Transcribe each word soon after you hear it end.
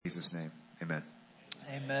Jesus' name, amen.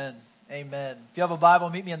 Amen. Amen. If you have a Bible,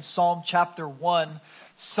 meet me in Psalm chapter 1.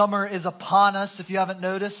 Summer is upon us. If you haven't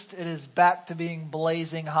noticed, it is back to being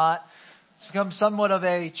blazing hot. It's become somewhat of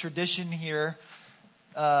a tradition here,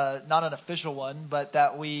 not an official one, but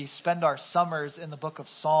that we spend our summers in the book of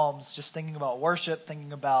Psalms just thinking about worship,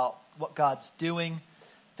 thinking about what God's doing,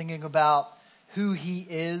 thinking about who He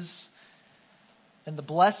is, and the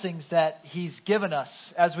blessings that He's given us.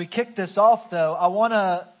 As we kick this off, though, I want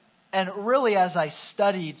to, and really as I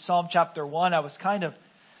studied Psalm chapter 1, I was kind of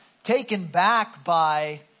taken back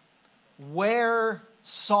by where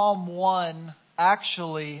Psalm 1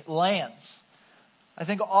 actually lands. I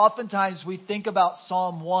think oftentimes we think about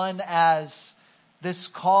Psalm 1 as this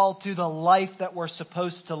call to the life that we're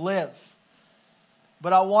supposed to live.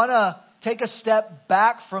 But I want to take a step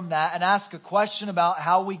back from that and ask a question about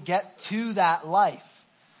how we get to that life.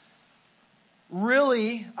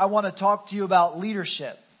 Really, I want to talk to you about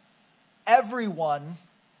leadership. Everyone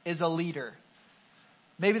is a leader.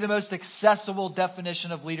 Maybe the most accessible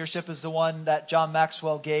definition of leadership is the one that John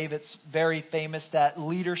Maxwell gave. It's very famous that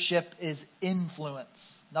leadership is influence.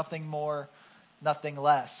 Nothing more, nothing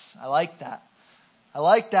less. I like that. I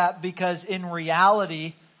like that because in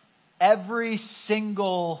reality, every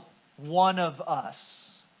single one of us,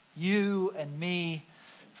 you and me,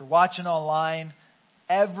 if you're watching online,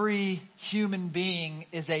 every human being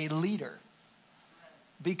is a leader.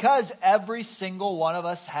 Because every single one of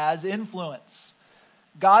us has influence.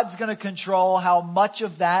 God's going to control how much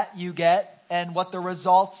of that you get and what the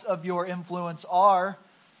results of your influence are.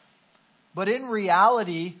 But in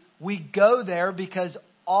reality, we go there because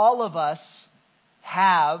all of us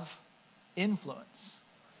have influence.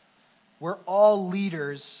 We're all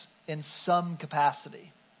leaders in some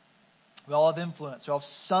capacity. We all have influence. We all have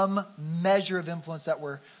some measure of influence that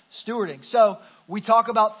we're stewarding. So we talk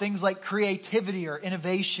about things like creativity or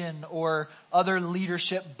innovation or other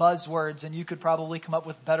leadership buzzwords, and you could probably come up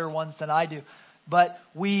with better ones than I do. But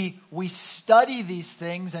we study these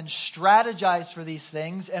things and strategize for these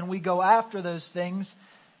things, and we go after those things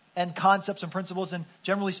and concepts and principles, and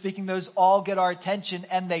generally speaking, those all get our attention,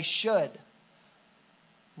 and they should.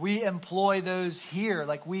 We employ those here.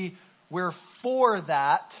 Like we're for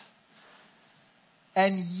that.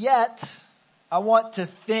 And yet, I want to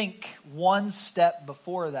think one step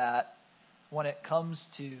before that when it comes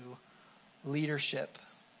to leadership.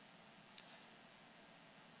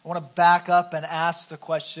 I want to back up and ask the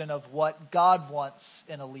question of what God wants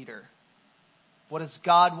in a leader. What does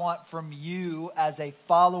God want from you as a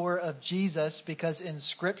follower of Jesus? Because in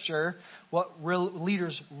Scripture, what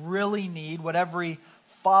leaders really need, what every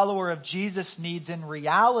follower of Jesus needs in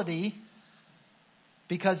reality,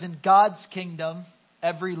 because in God's kingdom,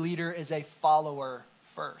 every leader is a follower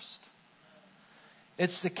first.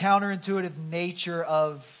 It's the counterintuitive nature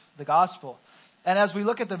of the gospel. And as we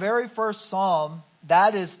look at the very first psalm,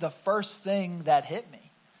 that is the first thing that hit me.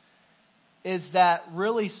 Is that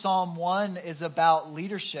really Psalm 1 is about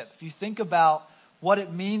leadership. If you think about what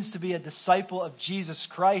it means to be a disciple of Jesus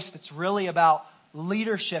Christ, it's really about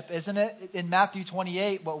leadership, isn't it? In Matthew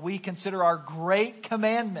 28, what we consider our great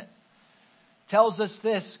commandment tells us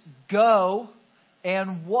this: go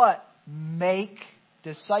and what? Make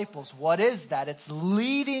disciples. What is that? It's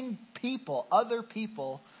leading people, other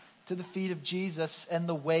people, to the feet of Jesus and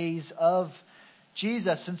the ways of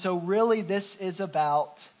Jesus. And so really this is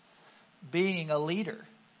about being a leader.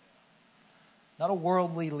 Not a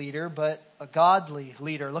worldly leader, but a godly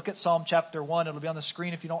leader. Look at Psalm chapter 1. It'll be on the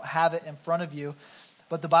screen if you don't have it in front of you.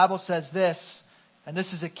 But the Bible says this, and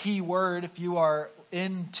this is a key word. If you are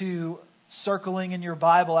into circling in your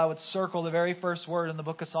Bible, I would circle the very first word in the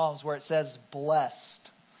book of Psalms where it says blessed.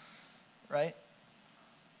 Right?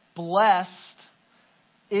 Blessed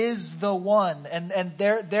is the one. And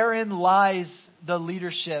therein lies the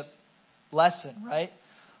leadership lesson, right?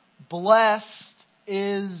 Blessed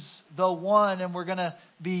is the one, and we're going to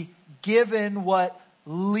be given what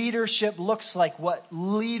leadership looks like, what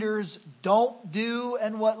leaders don't do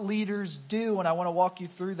and what leaders do. And I want to walk you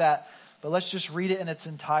through that. But let's just read it in its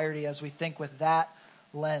entirety as we think with that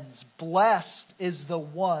lens. Blessed is the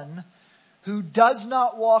one who does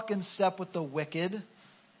not walk in step with the wicked,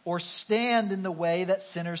 or stand in the way that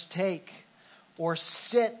sinners take, or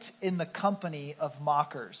sit in the company of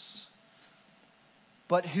mockers,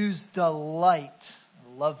 but whose delight,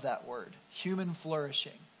 I love that word, human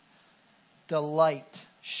flourishing, delight,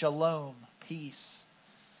 shalom, peace,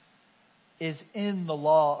 is in the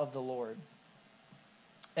law of the Lord,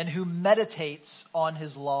 and who meditates on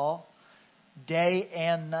His law day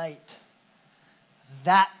and night.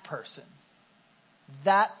 That person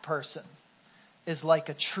is like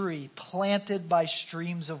a tree planted by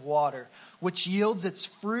streams of water, which yields its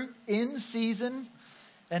fruit in season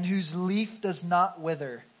and whose leaf does not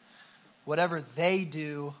wither. Whatever they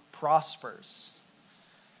do prospers.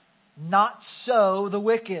 Not so the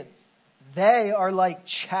wicked. They are like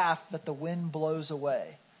chaff that the wind blows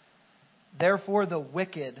away. Therefore the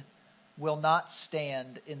wicked will not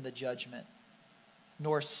stand in the judgment,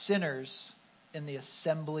 nor sinners in the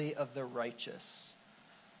assembly of the righteous.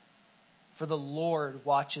 For the Lord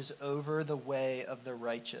watches over the way of the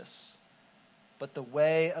righteous, but the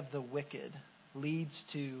way of the wicked leads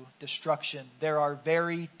to destruction. There are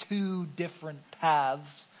very two different paths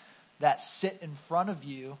that sit in front of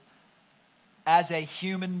you as a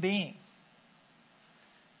human being.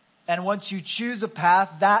 And once you choose a path,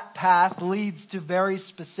 that path leads to very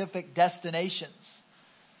specific destinations.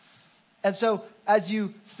 And so as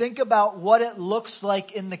you think about what it looks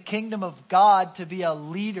like in the kingdom of God to be a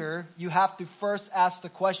leader, you have to first ask the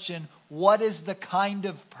question, what is the kind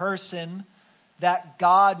of person that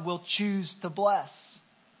God will choose to bless?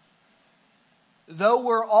 Though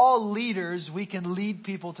we're all leaders, we can lead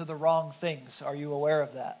people to the wrong things. Are you aware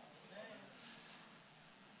of that?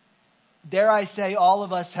 Dare I say, all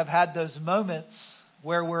of us have had those moments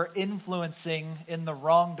where we're influencing in the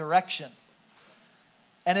wrong direction.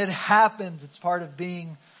 And it happens. It's part of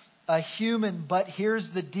being a human. But here's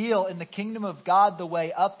the deal. In the kingdom of God, the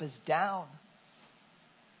way up is down.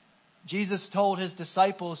 Jesus told his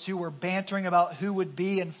disciples who were bantering about who would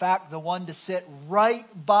be, in fact, the one to sit right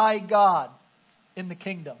by God in the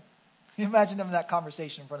kingdom. Can you imagine having that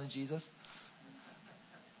conversation in front of Jesus?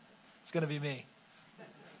 It's going to be me.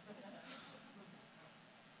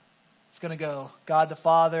 It's going to go, God the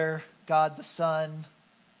Father, God the Son,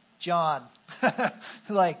 John.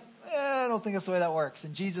 Like, I don't think that's the way that works.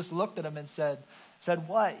 And Jesus looked at him and said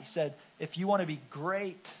what? He said, if you want to be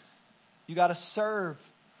great, you got to serve.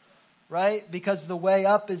 Right? Because the way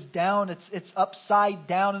up is down. It's upside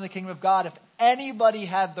down in the kingdom of God. If anybody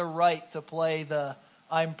had the right to play the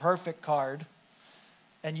I'm perfect card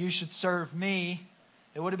and you should serve me,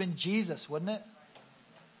 it would have been Jesus, wouldn't it?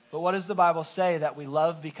 But what does the Bible say? That we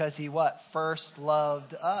love because he what? First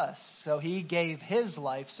loved us. So he gave his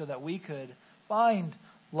life so that we could find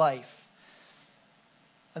life.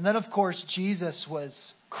 And then, of course, Jesus was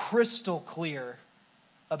crystal clear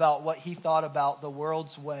about what he thought about the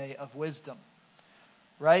world's way of wisdom,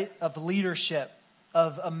 right? Of leadership,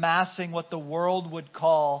 of amassing what the world would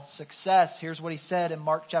call success. Here's what he said in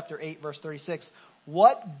Mark chapter 8, verse 36.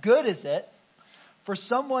 What good is it for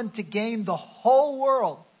someone to gain the whole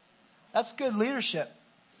world? That's good leadership,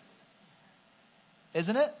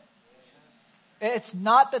 isn't it? It's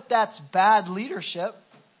not that that's bad leadership.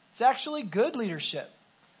 It's actually good leadership.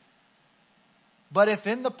 But if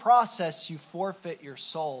in the process you forfeit your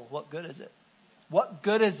soul, what good is it? What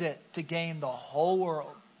good is it to gain the whole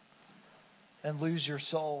world and lose your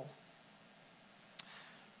soul?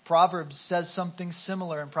 Proverbs says something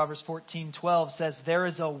similar in Proverbs 14:12. Says, there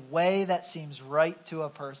is a way that seems right to a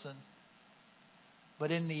person,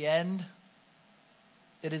 but in the end,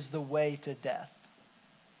 it is the way to death.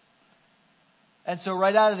 And so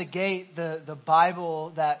right out of the gate, the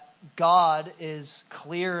Bible, that God is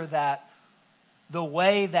clear that the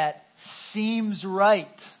way that seems right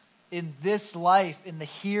in this life, in the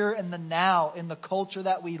here and the now, in the culture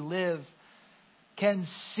that we live, can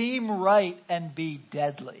seem right and be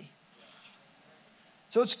deadly.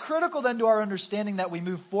 So it's critical then to our understanding that we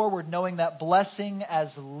move forward knowing that blessing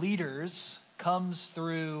as leaders comes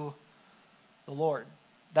through the Lord.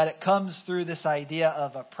 That it comes through this idea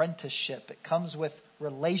of apprenticeship. It comes with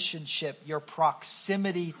relationship, your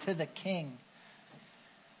proximity to the King.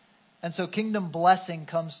 And so kingdom blessing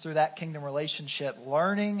comes through that kingdom relationship,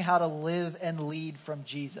 learning how to live and lead from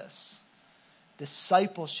Jesus.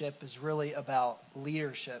 Discipleship is really about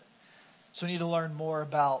leadership. So we need to learn more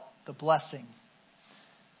about the blessing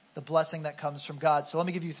that comes from God. So let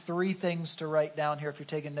me give you 3 things to write down here if you're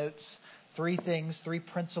taking notes. 3 things, 3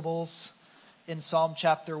 principles in Psalm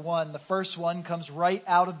chapter 1. The first one comes right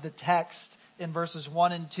out of the text in verses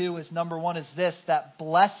 1 and 2. Is number 1 is this, that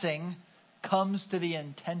blessing comes to the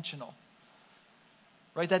intentional.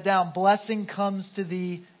 Write that down. Blessing comes to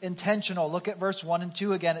the intentional. Look at verse 1 and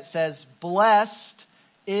 2 again. It says, blessed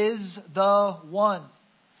is the one.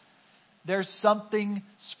 There's something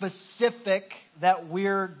specific that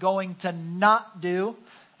we're going to not do,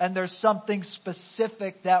 and there's something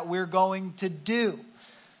specific that we're going to do.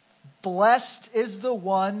 Blessed is the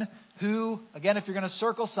one who, again, if you're going to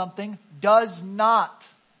circle something, does not.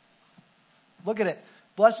 Look at it.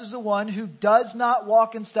 Blessed is the one who does not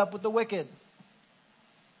walk in step with the wicked.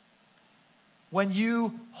 When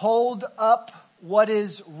you hold up what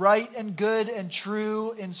is right and good and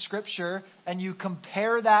true in Scripture, and you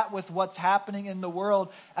compare that with what's happening in the world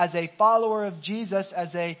as a follower of Jesus,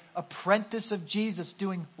 as an apprentice of Jesus,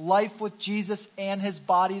 doing life with Jesus and His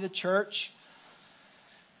body, the church,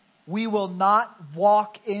 we will not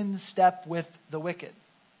walk in step with the wicked.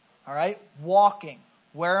 All right? Walking.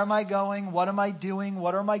 Where am I going? What am I doing?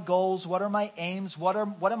 What are my goals? What are my aims? What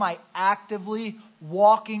am I actively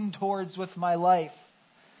walking towards with my life?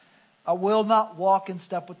 I will not walk in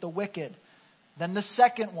step with the wicked. Then the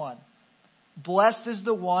second one. Blessed is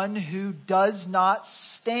the one who does not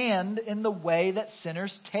stand in the way that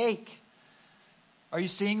sinners take. Are you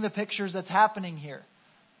seeing the pictures that's happening here?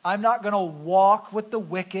 I'm not going to walk with the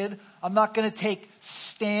wicked. I'm not going to take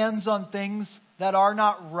stands on things that are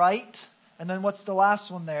not right. And then what's the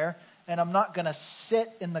last one there? And I'm not going to sit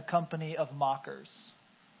in the company of mockers.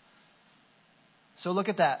 So look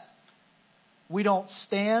at that. We don't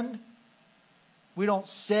stand. We don't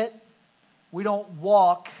sit. We don't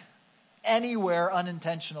walk anywhere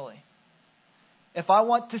unintentionally. If I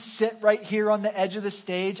want to sit right here on the edge of the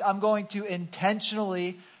stage, I'm going to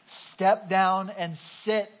intentionally step down and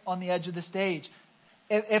sit on the edge of the stage.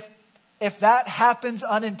 If that happens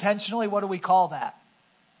unintentionally, what do we call that?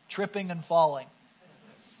 Tripping and falling.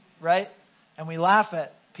 Right? And we laugh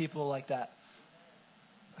at people like that.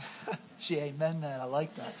 She amen that. I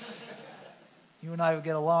like that. You and I would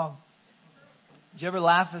get along. Did you ever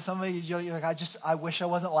laugh at somebody? You're like, I wish I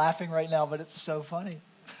wasn't laughing right now, but it's so funny.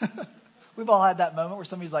 We've all had that moment where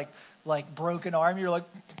somebody's like broken arm. You're like,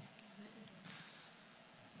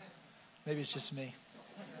 maybe it's just me.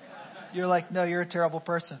 You're like, no, you're a terrible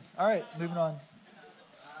person. All right, moving on.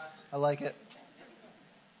 I like it.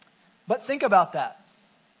 But think about that.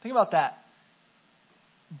 Think about that.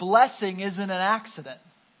 Blessing isn't an accident.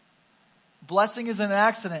 Blessing isn't an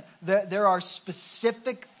accident. There are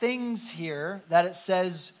specific things here that it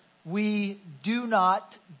says we do not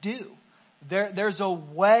do. There's a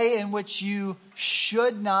way in which you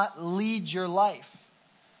should not lead your life.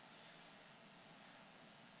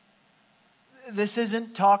 This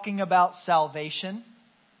isn't talking about salvation.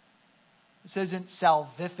 This isn't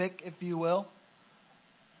salvific, if you will.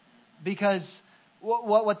 Because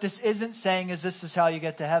what this isn't saying is this is how you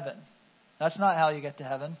get to heaven. That's not how you get to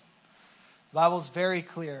heaven. The Bible's very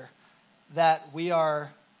clear that we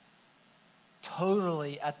are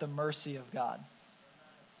totally at the mercy of God.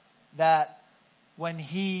 That when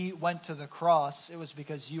He went to the cross, it was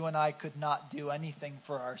because you and I could not do anything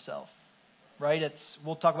for ourselves. Right?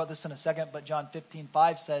 We'll talk about this in a second, but John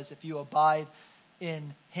 15:5 says, if you abide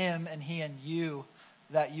in Him and He in you,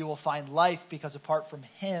 that you will find life, because apart from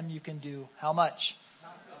Him, you can do how much?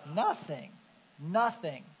 Nothing.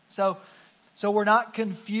 So we're not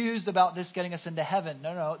confused about this getting us into heaven.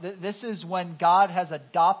 No. This is when God has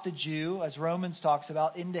adopted you, as Romans talks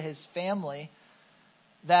about, into His family,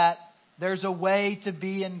 that there's a way to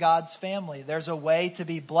be in God's family. There's a way to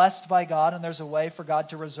be blessed by God, and there's a way for God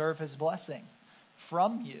to reserve His blessing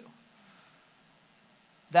from you.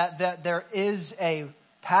 That there is a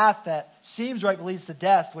path that seems right but leads to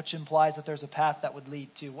death, which implies that there's a path that would lead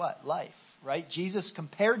to what? Life, right? Jesus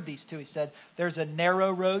compared these two. He said, there's a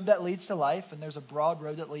narrow road that leads to life, and there's a broad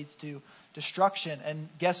road that leads to destruction. And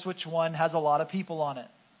guess which one has a lot of people on it?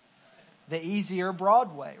 The easier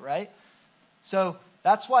broad way, right? So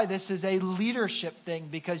that's why this is a leadership thing,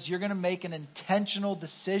 because you're going to make an intentional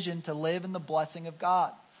decision to live in the blessing of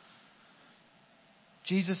God.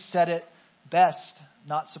 Jesus said it best,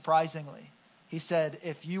 not surprisingly. He said,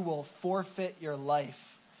 if you will forfeit your life,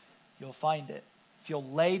 you'll find it. If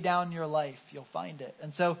you'll lay down your life, you'll find it.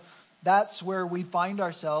 And so that's where we find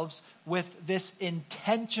ourselves with this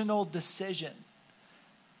intentional decision.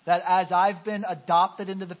 That as I've been adopted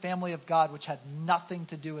into the family of God, which had nothing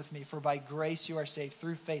to do with me, for by grace you are saved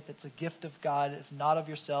through faith. It's a gift of God. It's not of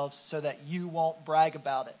yourselves, so that you won't brag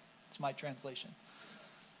about it. It's my translation.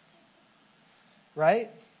 Right?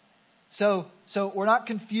 So we're not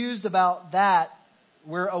confused about that.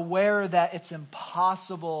 We're aware that it's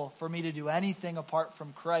impossible for me to do anything apart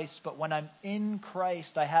from Christ. But when I'm in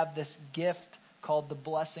Christ, I have this gift called the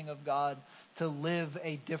blessing of God to live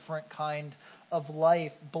a different kind of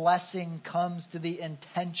life. Blessing comes to the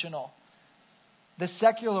intentional. The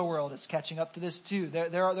secular world is catching up to this too.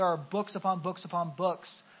 There are books upon books upon books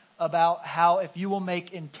about how if you will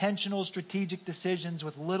make intentional strategic decisions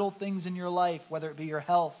with little things in your life, whether it be your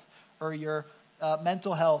health or your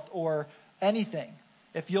mental health or anything,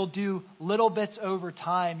 if you'll do little bits over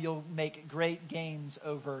time, you'll make great gains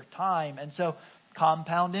over time. And so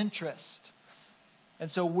compound interest. And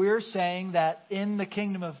so we're saying that in the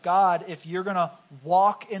kingdom of God, if you're going to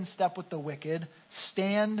walk in step with the wicked,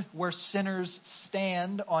 stand where sinners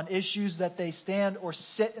stand on issues that they stand, or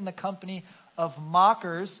sit in the company of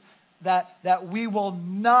mockers, that we will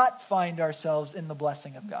not find ourselves in the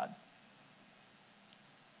blessing of God.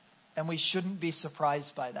 And we shouldn't be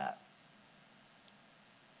surprised by that.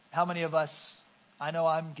 How many of us, I know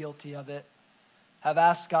I'm guilty of it, have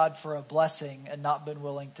asked God for a blessing and not been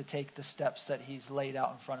willing to take the steps that He's laid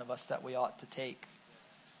out in front of us that we ought to take?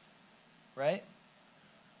 Right?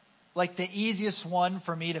 Like the easiest one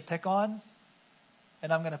for me to pick on,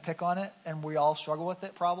 and I'm going to pick on it, and we all struggle with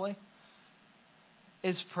it probably,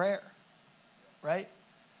 is prayer. Right?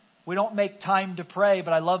 We don't make time to pray,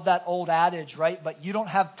 but I love that old adage, right? But you don't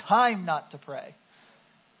have time not to pray.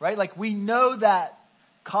 Right? Like we know that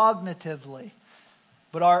cognitively,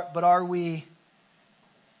 but are we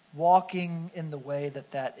walking in the way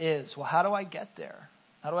that is? Well, how do I get there?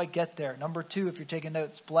 How do I get there? Number 2, if you're taking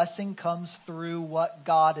notes, blessing comes through what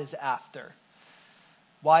God is after.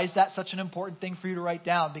 Why is that such an important thing for you to write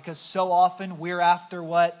down? Because so often we're after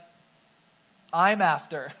what I'm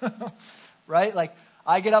after. Right? Like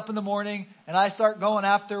I get up in the morning and I start going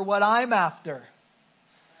after what I'm after.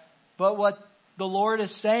 But what the Lord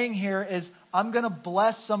is saying here is, I'm going to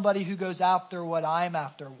bless somebody who goes after what I'm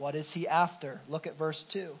after. What is He after? Look at verse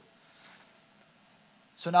 2.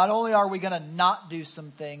 So not only are we going to not do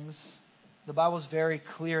some things, the Bible is very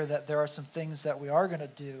clear that there are some things that we are going to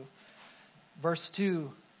do. Verse 2,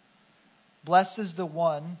 blessed is the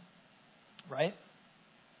one, right,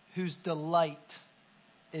 whose delight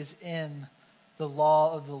is in the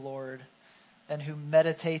law of the Lord, and who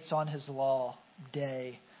meditates on His law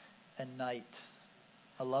day and night.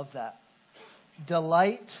 I love that.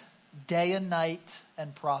 Delight day and night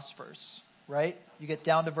and prospers, right? You get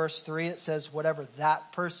down to verse 3, it says whatever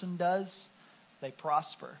that person does, they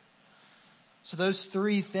prosper. So those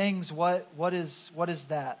 3 things, what is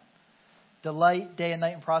that? Delight day and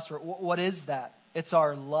night and prosper. What is that? It's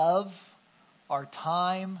our love, our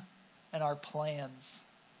time, and our plans.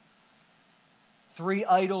 3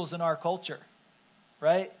 idols in our culture,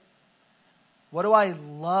 right? What do I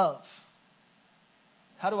love?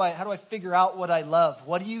 How do I figure out what I love?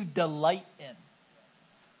 What do you delight in?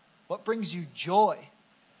 What brings you joy?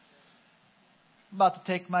 I'm about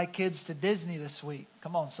to take my kids to Disney this week.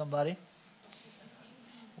 Come on, somebody.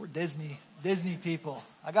 We're Disney people.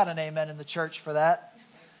 I got an amen in the church for that.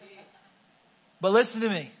 But listen to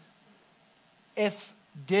me. If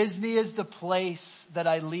Disney is the place that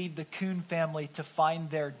I lead the Kuhn family to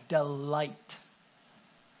find their delight,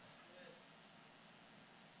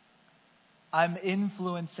 I'm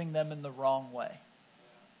influencing them in the wrong way.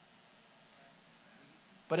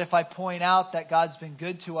 But if I point out that God's been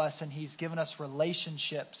good to us and He's given us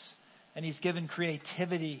relationships and He's given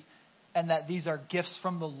creativity and that these are gifts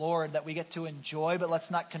from the Lord that we get to enjoy, but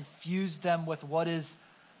let's not confuse them with what is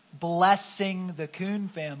blessing the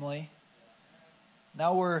Kuhn family,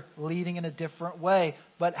 now we're leading in a different way.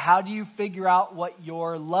 But how do you figure out what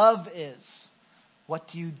your love is? What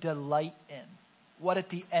do you delight in? What at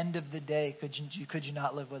the end of the day could you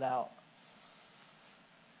not live without?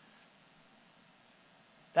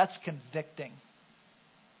 That's convicting,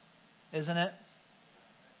 isn't it?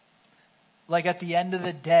 Like at the end of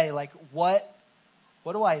the day, like what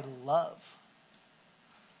do I love?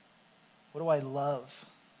 What do I love?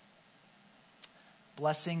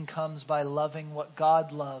 Blessing comes by loving what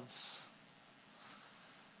God loves.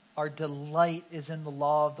 Our delight is in the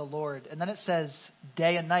law of the Lord. And then it says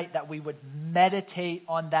day and night, that we would meditate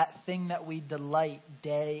on that thing that we delight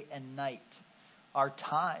day and night. Our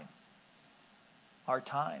time. Our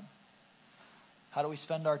time. How do we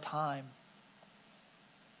spend our time?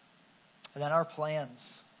 And then our plans.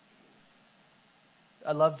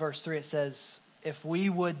 I love verse 3. It says, if we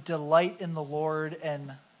would delight in the Lord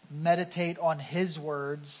and meditate on His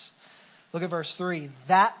words, look at verse 3.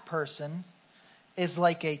 That person is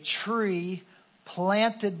like a tree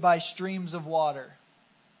planted by streams of water.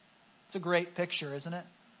 It's a great picture, isn't it?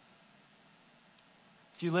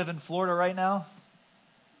 If you live in Florida right now,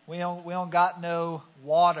 we don't got no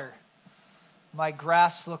water. My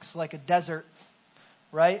grass looks like a desert,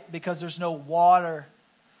 right? Because there's no water.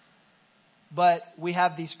 But we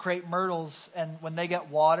have these crepe myrtles, and when they get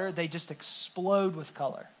water, they just explode with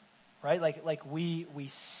color, right? Like we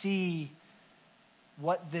see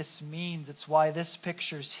what this means. It's why this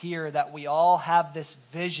picture's here, that we all have this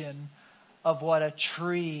vision of what a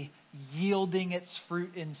tree yielding its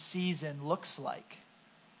fruit in season looks like.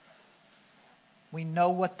 We know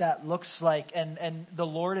what that looks like. And the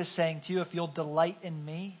Lord is saying to you, if you'll delight in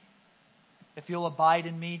me, If you'll abide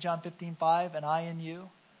in me, John 15:5, and I in you,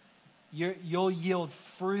 you'll yield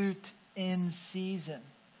fruit in season.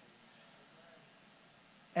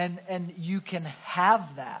 And you can have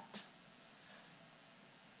that.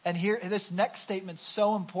 And here, this next statement's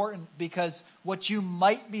so important because what you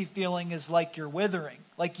might be feeling is like you're withering.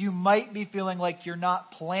 Like you might be feeling like you're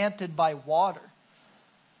not planted by water.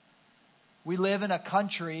 We live in a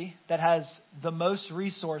country that has the most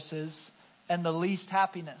resources and the least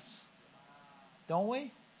happiness. Don't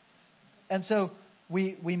we? And so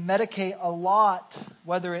we medicate a lot,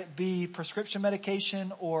 whether it be prescription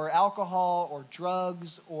medication or alcohol or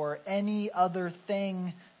drugs or any other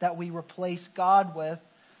thing that we replace God with.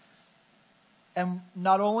 And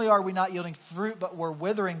not only are we not yielding fruit, but we're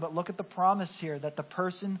withering. But look at the promise here that the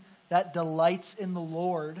person that delights in the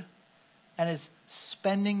Lord and is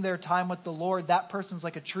spending their time with the Lord, that person's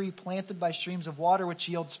like a tree planted by streams of water, which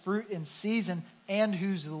yields fruit in season and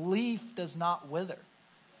whose leaf does not wither.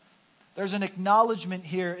 There's an acknowledgement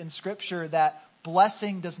here in Scripture that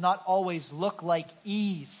blessing does not always look like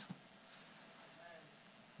ease.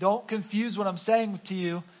 Don't confuse what I'm saying to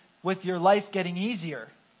you with your life getting easier.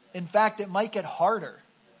 In fact, it might get harder.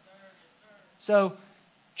 So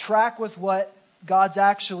track with what God's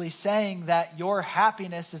actually saying, that your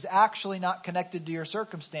happiness is actually not connected to your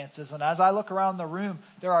circumstances. And as I look around the room,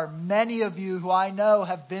 there are many of you who I know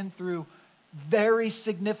have been through very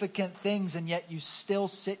significant things, and yet you still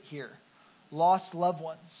sit here. Lost loved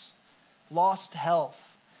ones, lost health.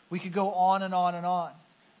 We could go on and on and on.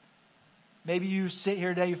 Maybe you sit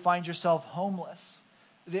here today, you find yourself homeless.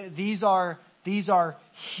 These are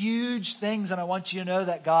huge things, and I want you to know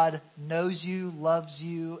that God knows you, loves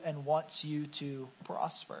you, and wants you to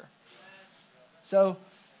prosper. So,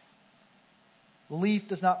 leaf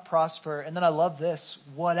does not prosper. And then I love this,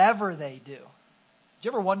 whatever they do. Do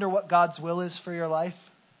you ever wonder what God's will is for your life?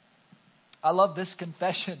 I love this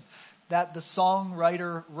confession that the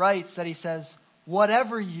songwriter writes, that he says,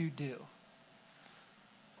 whatever you do.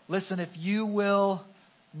 Listen, if you will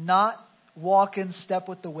not walk in step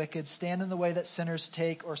with the wicked, stand in the way that sinners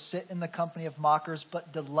take, or sit in the company of mockers,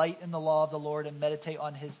 but delight in the law of the Lord and meditate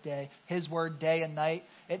on His word day and night,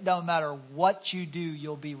 it don't matter what you do,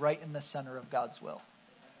 you'll be right in the center of God's will.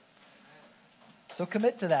 So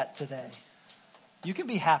commit to that today. You can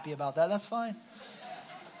be happy about that. That's fine.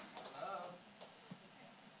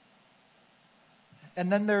 And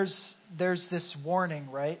then there's this warning,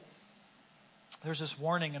 right? There's this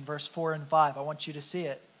warning in verse 4 and 5. I want you to see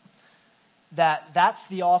it. That's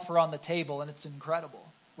the offer on the table, and it's incredible,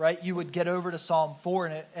 right? You would get over to Psalm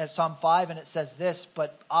 4 and Psalm 5, and it says this,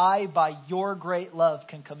 but I, by your great love,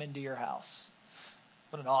 can come into your house.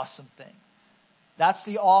 What an awesome thing. That's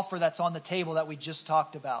the offer that's on the table that we just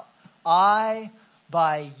talked about. I,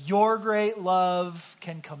 by your great love,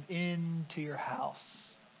 can come into your house.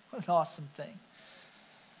 What an awesome thing.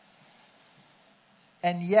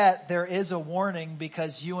 And yet, there is a warning,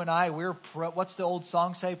 because you and I, what's the old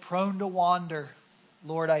song say? Prone to wander.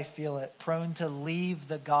 Lord, I feel it. Prone to leave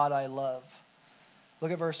the God I love. Look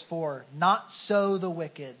at verse 4. Not so the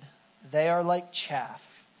wicked. They are like chaff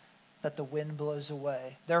that the wind blows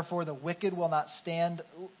away. Therefore, the wicked will not stand.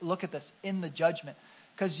 Look at this, in the judgment.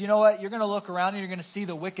 Because you know what? You're going to look around and you're going to see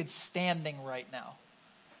the wicked standing right now.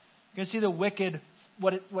 You're going to see the wicked,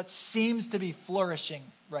 what seems to be flourishing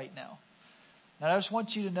right now. And I just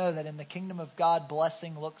want you to know that in the kingdom of God,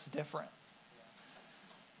 blessing looks different.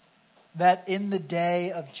 That in the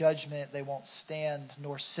day of judgment they won't stand,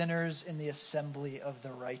 nor sinners in the assembly of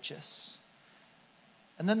the righteous.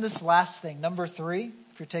 And then this last thing, number 3,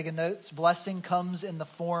 if you're taking notes, blessing comes in the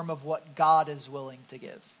form of what God is willing to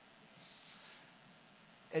give.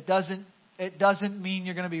 It doesn't mean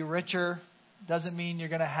you're going to be richer. It doesn't mean you're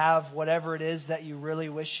going to have whatever it is that you really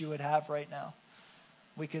wish you would have right now.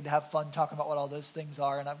 We could have fun talking about what all those things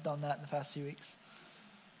are, and I've done that in the past few weeks.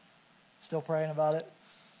 Still praying about it.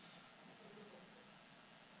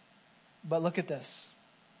 But look at this.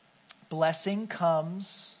 Blessing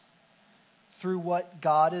comes through what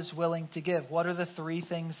God is willing to give. What are the 3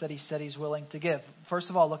 things that he said he's willing to give? First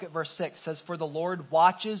of all, look at verse 6. It says, for the Lord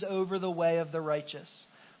watches over the way of the righteous,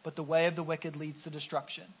 but the way of the wicked leads to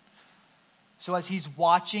destruction. So as he's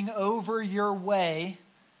watching over your way.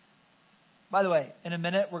 By the way, in a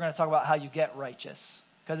minute, we're going to talk about how you get righteous,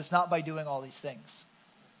 because it's not by doing all these things.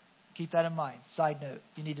 Keep that in mind. Side note,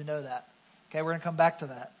 you need to know that. Okay, we're going to come back to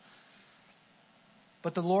that.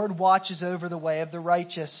 But the Lord watches over the way of the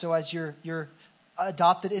righteous. So as you're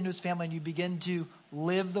adopted into his family and you begin to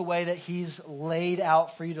live the way that he's laid out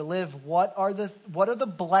for you to live, what are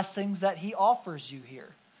the blessings that he offers you here?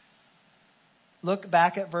 Look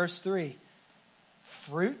back at verse 3.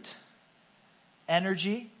 Fruit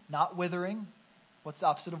Energy, not withering. What's the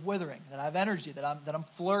opposite of withering? That I have energy, that I'm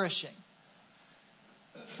flourishing.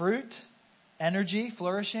 Fruit, energy,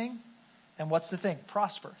 flourishing. And what's the thing?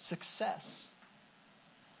 Prosper, success.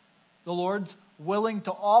 The Lord's willing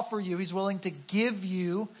to offer you, He's willing to give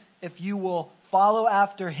you, if you will follow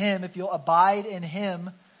after Him, if you'll abide in Him,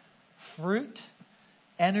 fruit,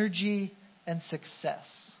 energy, and success.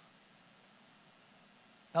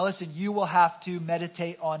 Now listen, you will have to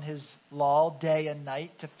meditate on His law day and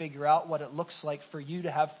night to figure out what it looks like for you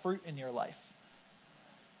to have fruit in your life.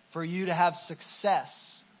 For you to have success.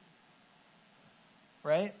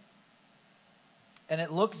 Right? And it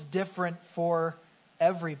looks different for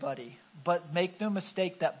everybody. But make no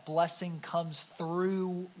mistake that blessing comes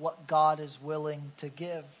through what God is willing to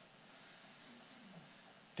give.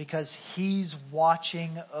 Because He's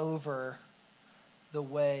watching over the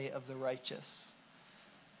way of the righteous.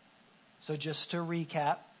 So just to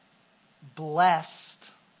recap, blessed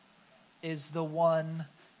is the one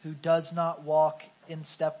who does not walk in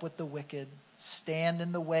step with the wicked, stand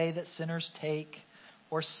in the way that sinners take,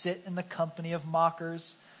 or sit in the company of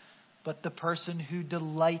mockers, but the person who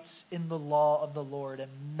delights in the law of the Lord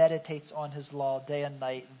and meditates on His law day and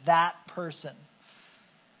night. That person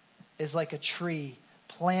is like a tree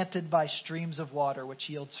planted by streams of water, which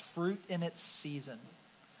yields fruit in its season,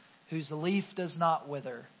 whose leaf does not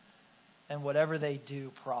wither, and whatever they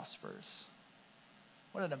do prospers.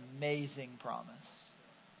 What an amazing promise.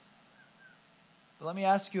 But let me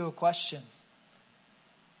ask you a question.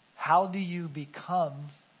 How do you become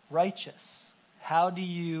righteous? How do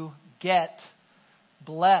you get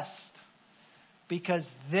blessed? Because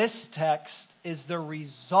this text is the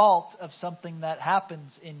result of something that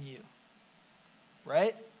happens in you.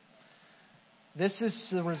 Right? This is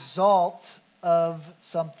the result of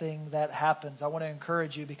something that happens. I want to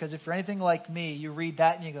encourage you, because if you're anything like me, you read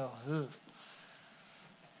that and you go, ugh.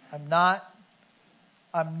 I'm not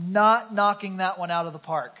knocking that one out of the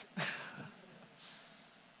park.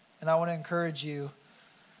 And I want to encourage you.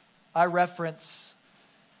 I reference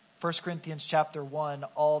 1 Corinthians chapter 1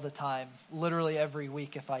 all the time, literally every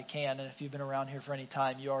week if I can. And if you've been around here for any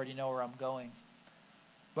time, you already know where I'm going.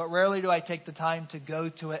 But rarely do I take the time to go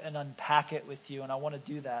to it and unpack it with you, and I want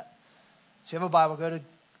to do that. So you have a Bible, go to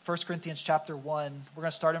 1 Corinthians chapter 1. We're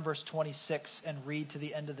going to start in verse 26 and read to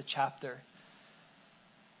the end of the chapter.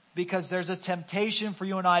 Because there's a temptation for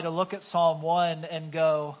you and I to look at Psalm 1 and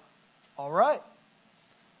go, all right,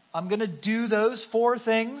 I'm going to do those 4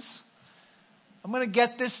 things. I'm going to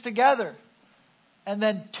get this together. And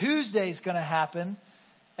then Tuesday's going to happen,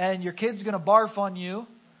 and your kid's going to barf on you,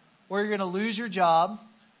 or you're going to lose your job,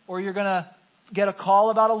 or you're going to get a call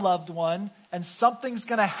about a loved one, and something's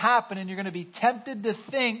going to happen, and you're going to be tempted to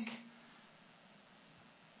think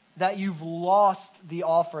that you've lost the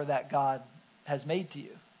offer that God has made to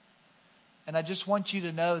you. And I just want you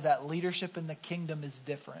to know that leadership in the kingdom is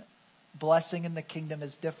different. Blessing in the kingdom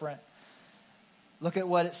is different. Look at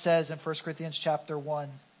what it says in 1 Corinthians chapter 1.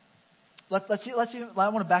 Let's see. I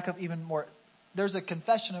want to back up even more. There's a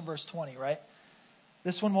confession in verse 20, right?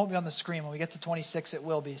 This one won't be on the screen. When we get to 26, it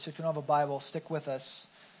will be. So if you don't have a Bible, stick with us.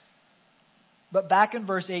 But back in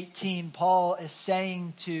verse 18, Paul is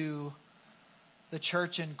saying to the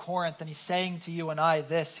church in Corinth, and he's saying to you and I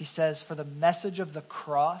this. He says, for the message of the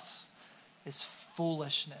cross is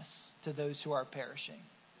foolishness to those who are perishing.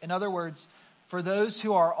 In other words, for those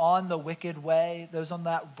who are on the wicked way, those on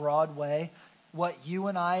that broad way, what you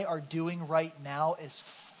and I are doing right now is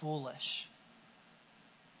foolish.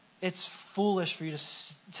 It's foolish for you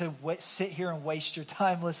to sit here and waste your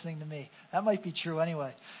time listening to me. That might be true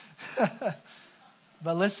anyway.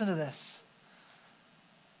 But listen to this.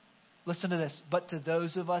 Listen to this. But to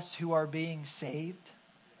those of us who are being saved,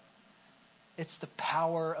 it's the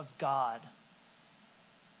power of God.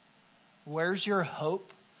 Where's your hope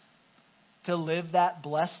to live that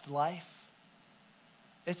blessed life?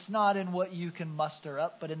 It's not in what you can muster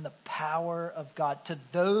up, but in the power of God. To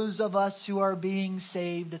those of us who are being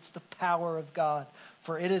saved, it's the power of God.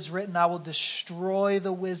 For it is written, I will destroy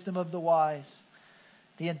the wisdom of the wise.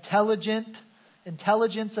 The intelligence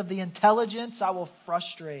of the intelligence I will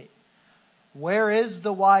frustrate. Where is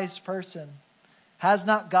the wise person? Has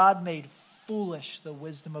not God made foolish the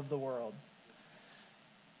wisdom of the world?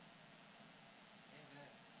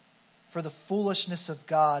 For the foolishness of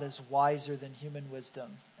God is wiser than human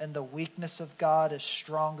wisdom, and the weakness of God is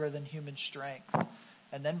stronger than human strength.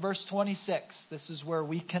 And then verse 26, this is where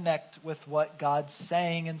we connect with what God's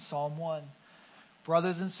saying in Psalm 1.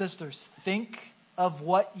 Brothers and sisters, think of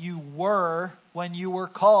what you were when you were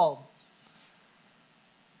called.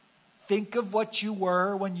 Think of what you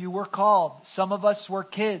were when you were called. Some of us were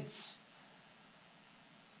kids.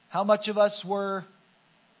 How much of us were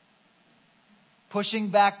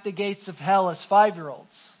pushing back the gates of hell as 5-year-olds?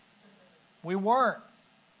 We weren't.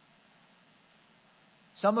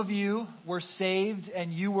 Some of you were saved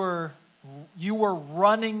and you were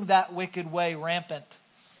running that wicked way rampant.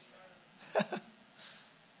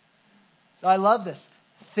 So I love this.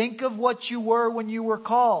 Think of what you were when you were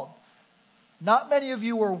called. Not many of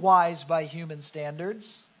you were wise by human standards.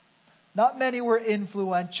 Not many were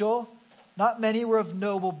influential. Not many were of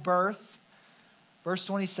noble birth. Verse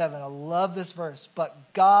 27, I love this verse. But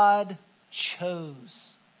God chose.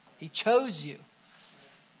 He chose you.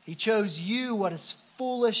 He chose you, what is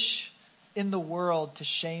foolish in the world, to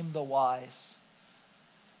shame the wise.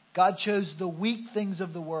 God chose the weak things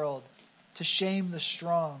of the world to shame the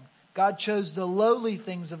strong. God chose the lowly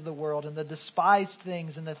things of the world and the despised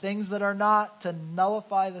things and the things that are not to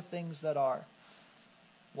nullify the things that are.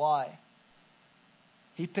 Why?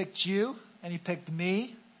 He picked you and He picked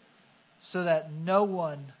me so that no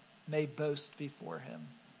one may boast before Him.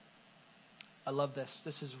 I love this.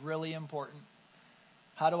 This is really important.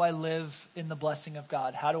 How do I live in the blessing of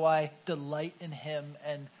God? How do I delight in Him?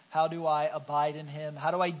 And how do I abide in Him?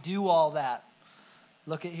 How do I do all that?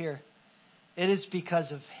 Look at here. It is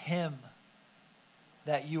because of Him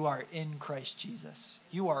that you are in Christ Jesus.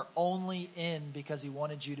 You are only in because He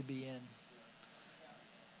wanted you to be in.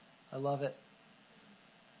 I love it.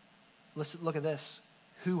 Listen, look at this.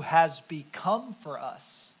 Who has become for us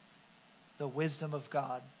the wisdom of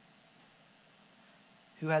God.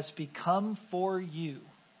 Who has become for you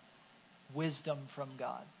wisdom from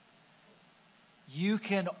God. You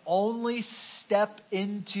can only step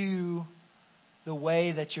into the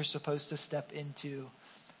way that you're supposed to step into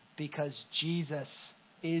because Jesus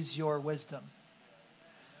is your wisdom.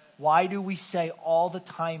 Why do we say all the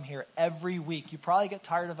time here, every week? You probably get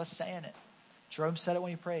tired of us saying it. Jerome said it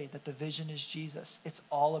when he prayed, that the vision is Jesus. It's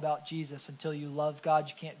all about Jesus. Until you love God,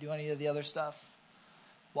 you can't do any of the other stuff.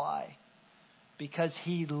 Why? Because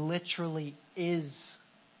He literally is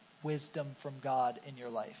wisdom from God in your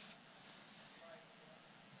life.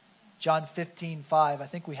 John 15:5, I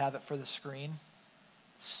think we have it for the screen.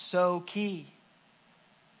 So key.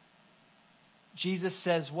 Jesus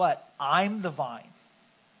says what? I'm the vine.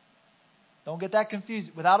 Don't get that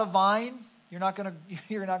confused. Without a vine, you're not going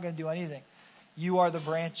to do anything. You are the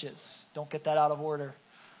branches. Don't get that out of order.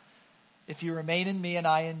 If you remain in me and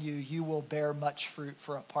I in you, you will bear much fruit,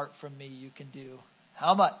 for apart from me you can do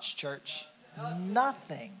how much, church?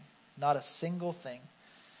 Nothing. Not a single thing.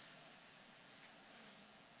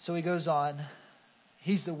 So he goes on.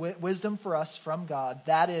 He's the wisdom for us from God.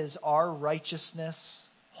 That is our righteousness,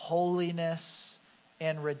 holiness,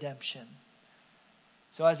 and redemption.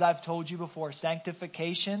 So as I've told you before,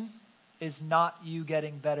 sanctification is not you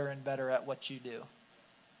getting better and better at what you do.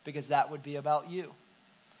 Because that would be about you.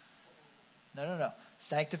 No.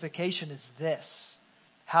 Sanctification is this.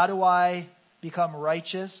 How do I become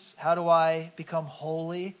righteous? How do I become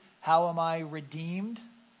holy? How am I redeemed?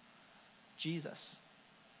 Jesus.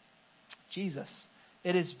 Jesus.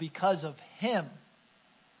 It is because of Him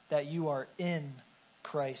that you are in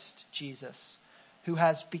Christ Jesus, who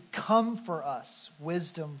has become for us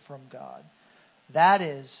wisdom from God. That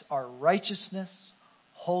is our righteousness,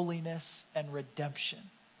 holiness, and redemption.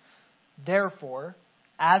 Therefore,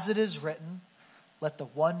 as it is written, let the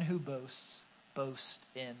one who boasts, boast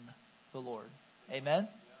in the Lord. Amen?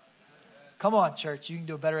 Come on, church. You can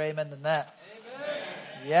do a better amen than that.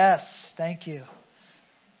 Amen. Yes. Thank you.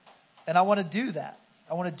 And I want to do that.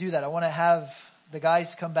 I want to have the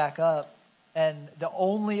guys come back up. And the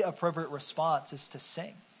only appropriate response is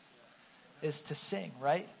to sing.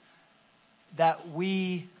 Right? That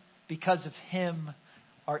we, because of Him,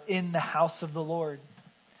 are in the house of the Lord.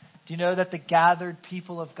 Do you know that the gathered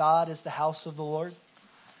people of God is the house of the Lord?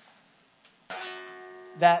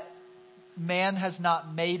 That man has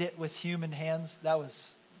not made it with human hands. That was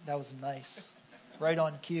nice. Right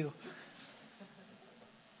on cue.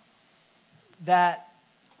 That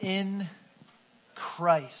in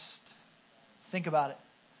Christ, think about it,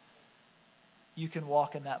 you can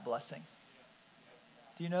walk in that blessing.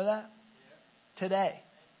 Do you know that? Today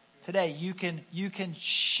you can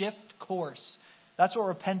shift course. That's what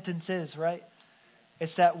repentance is, right?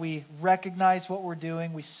 It's that we recognize what we're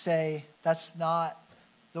doing. We say, that's not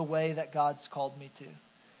the way that God's called me to.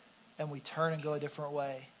 And we turn and go a different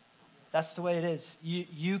way. That's the way it is.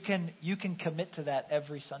 You can commit to that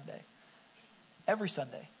every Sunday. Every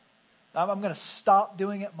Sunday. I'm going to stop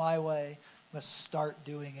doing it my way. I'm going to start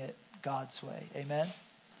doing it God's way. Amen?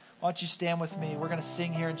 Why don't you stand with me? We're going to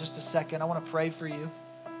sing here in just a second. I want to pray for you.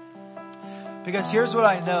 Because here's what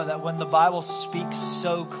I know, that when the Bible speaks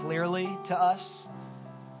so clearly to us,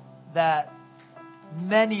 that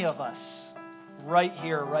many of us right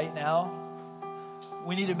here, right now,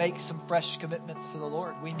 we need to make some fresh commitments to the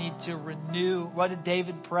Lord. We need to renew. What did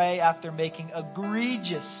David pray after making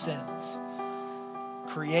egregious sins?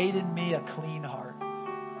 Create in me a clean heart.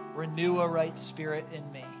 Renew a right spirit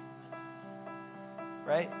in me.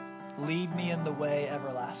 Right? Lead me in the way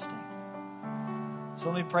everlasting. So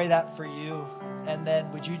let me pray that for you. And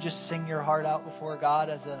then would you just sing your heart out before God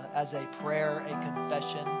as a prayer, a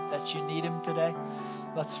confession that you need Him today?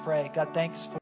 Let's pray. God, thanks for